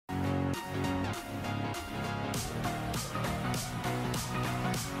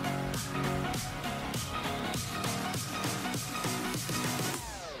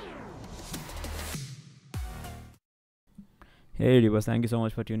Hey viewers, thank you so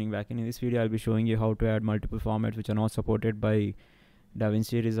much for tuning back in. In this video, I'll be showing you how to add multiple formats which are not supported by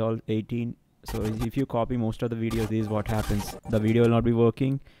Davinci Resolve 18. So if you copy most of the videos, this is what happens. The video will not be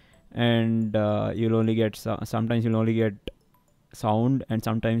working, and you'll only get sometimes you'll only get sound, and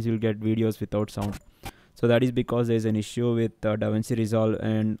sometimes you'll get videos without sound. So that is because there's an issue with Davinci Resolve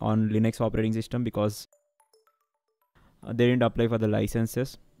and on Linux operating system, because they didn't apply for the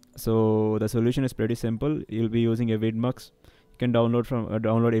licenses. So the solution is pretty simple. You'll be using Avidemux. You can download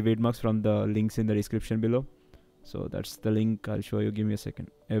Avidemux from the links in the description below. So that's the link. I'll show you. Give me a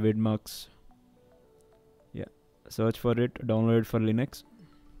second. Avidemux. Yeah, search for it. Download it for Linux.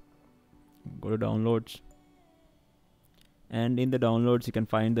 Go to downloads, and in the downloads you can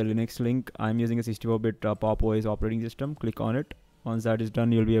find the Linux link. I'm using a 64-bit Pop OS operating system. Click on it. Once that is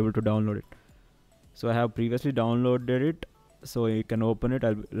done, you'll be able to download it. So I have previously downloaded it, so you can open it.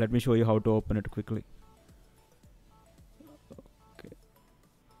 Let me show you how to open it quickly. Okay.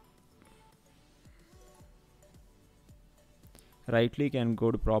 Right click and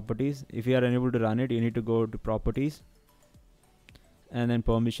go to properties. If you are unable to run it, you need to go to properties and then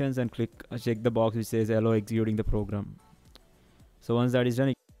permissions and check the box which says allow executing the program. So once that is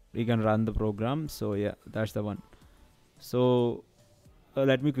done, you can run the program. So yeah, that's the one. So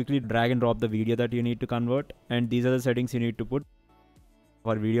let me quickly drag and drop the video that you need to convert, and these are the settings you need to put.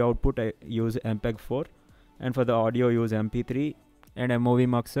 For video output, I use MPEG-4, and for the audio, use MP3 and MOV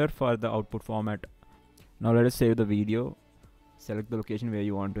Muxer for the output format. Now let us save the video. Select the location where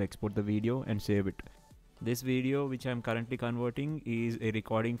you want to export the video and save it. This video, which I am currently converting, is a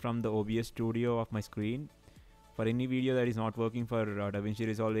recording from the OBS studio of my screen. For any video that is not working for Davinci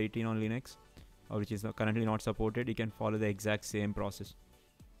Resolve 18 on Linux, or which is currently not supported, you can follow the exact same process.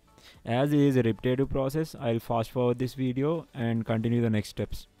 As it is a repetitive process, I'll fast forward this video and continue the next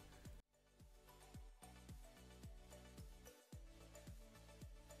steps.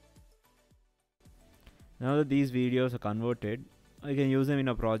 Now that these videos are converted, I can use them in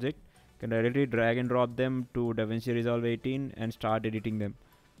a project. Can directly drag and drop them to Davinci Resolve 18 and start editing them.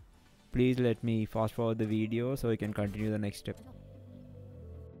 Please let me fast forward the video so I can continue the next step.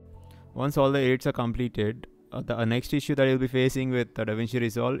 Once all the edits are completed, the next issue that you'll be facing with Davinci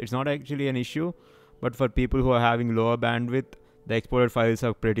Resolve, it's not actually an issue, but for people who are having lower bandwidth, the exported files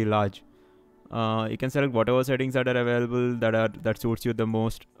are pretty large. You can select whatever settings that are available that suits you the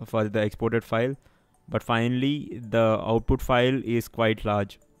most for the exported file, but finally the output file is quite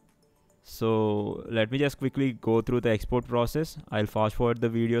large. So let me just quickly go through the export process. I'll fast forward the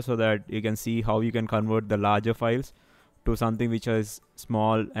video so that you can see how you can convert the larger files to something which is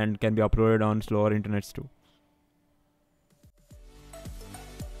small and can be uploaded on slower internets too.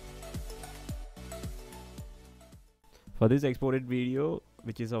 For this exported video,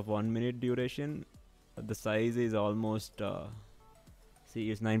 which is of 1 minute duration, the size is almost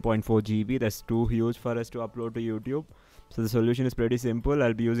it's 9.4 GB. That's too huge for us to upload to YouTube. So the solution is pretty simple.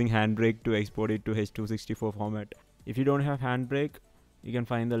 I'll be using Handbrake to export it to H.264 format. If you don't have Handbrake, you can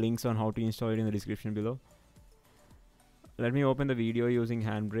find the links on how to install it in the description below. Let me open the video using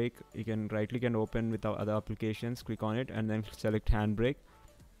Handbrake. You can right click and open with other applications, click on it and then select Handbrake.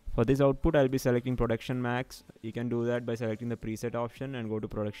 For this output, I'll be selecting Production Max. You can do that by selecting the preset option and go to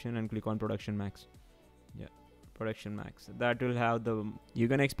Production and click on Production Max. Yeah, Production Max. That will have you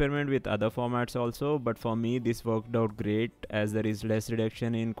can experiment with other formats also, but for me this worked out great as there is less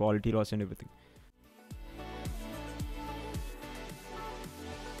reduction in quality loss and everything.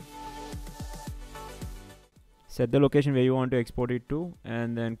 Set the location where you want to export it to,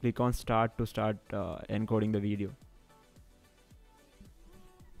 and then click on Start to start encoding the video.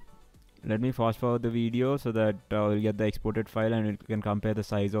 Let me fast forward the video so that we'll get the exported file and it can compare the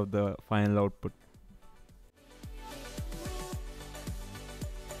size of the final output.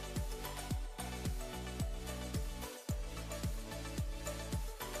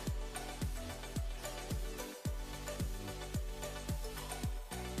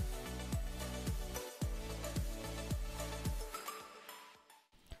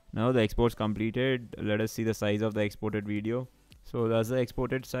 Now the export's completed. Let us see the size of the exported video. So that's the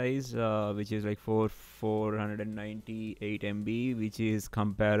exported size, which is like 498 MB, which is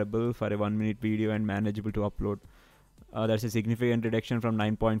comparable for a 1 minute video and manageable to upload. That's a significant reduction from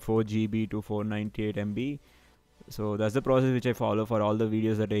 9.4 GB to 498 MB. So that's the process which I follow for all the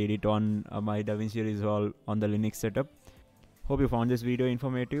videos that I edit on my Davinci Resolve on the Linux setup. Hope you found this video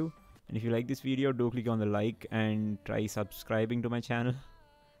informative, and if you like this video, do click on the like and try subscribing to my channel.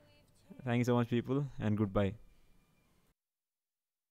 Thank you so much people, and goodbye.